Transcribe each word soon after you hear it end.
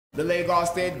The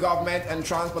Lagos State Government and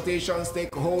transportation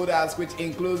stakeholders, which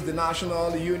includes the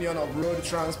National Union of Road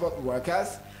Transport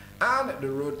Workers and the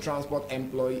Road Transport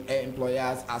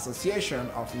Employers Association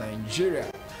of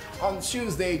Nigeria, on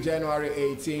Tuesday, January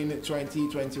 18,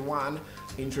 2021,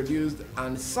 introduced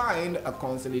and signed a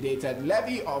consolidated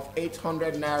levy of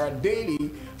 800 naira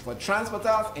daily for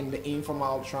transporters in the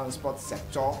informal transport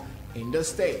sector in the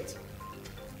state.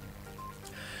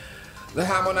 The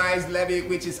harmonized levy,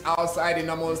 which is outside the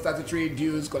normal statutory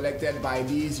dues collected by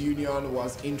these unions,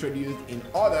 was introduced in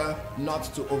order not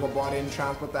to overburden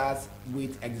transporters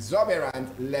with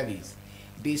exorbitant levies.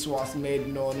 This was made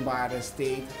known by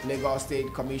the Lagos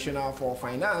State Commissioner for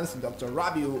Finance, Dr.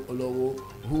 Rabiu Olowo,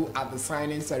 who at the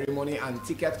signing ceremony and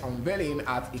ticket unveiling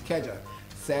at Ikeja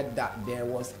said that there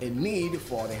was a need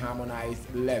for the harmonized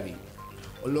levy.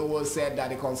 Olowo said that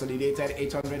the consolidated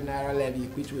 800 naira levy,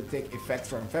 which will take effect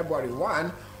from February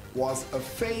 1, was a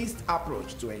phased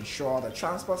approach to ensure the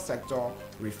transport sector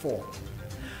reform.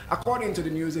 According to the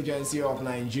news agency of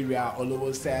Nigeria,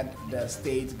 Olowo said the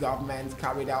state government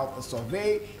carried out a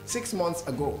survey 6 months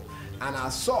ago and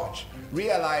as such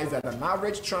realized that an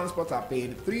average transporter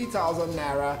paid 3,000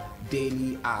 naira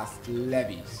daily as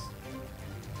levies.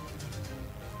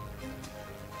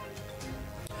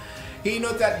 He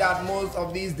noted that most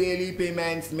of these daily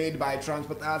payments made by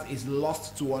transporters is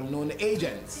lost to unknown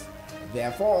agents.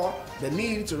 Therefore, the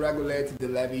need to regulate the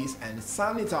levies and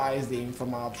sanitize the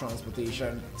informal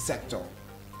transportation sector.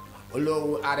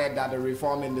 Olowo added that the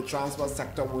reform in the transport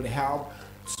sector would help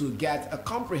to get a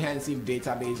comprehensive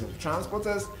database of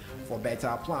transporters for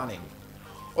better planning.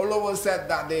 Olowo said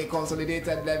that the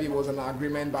consolidated levy was an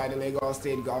agreement by the Lagos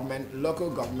State Government, local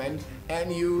government,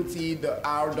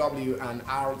 NURTW and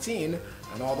RTEAN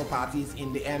and other parties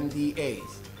in the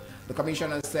MDAs. The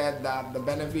commissioner said that the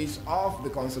benefits of the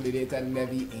consolidated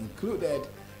levy included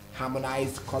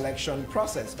harmonized collection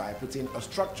process by putting a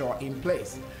structure in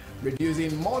place,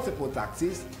 reducing multiple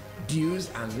taxes, dues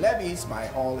and levies by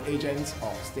all agents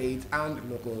of state and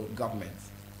local governments.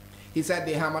 He said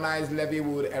the harmonized levy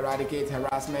would eradicate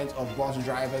harassment of bus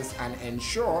drivers and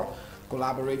ensure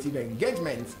collaborative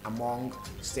engagement among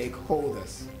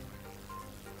stakeholders.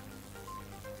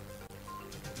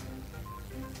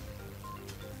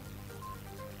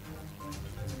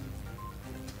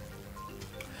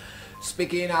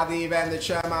 Speaking at the event, the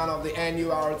chairman of the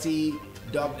NURTW,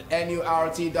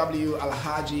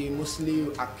 Alhaji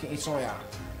Musliu Akinsoya,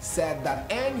 said that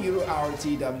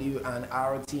NURTW and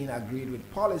RTEAN agreed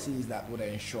with policies that would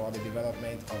ensure the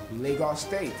development of Lagos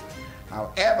State.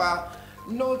 However,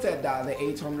 noted that the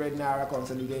 800 naira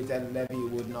consolidated levy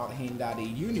would not hinder the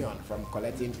union from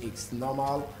collecting its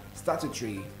normal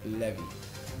statutory levy.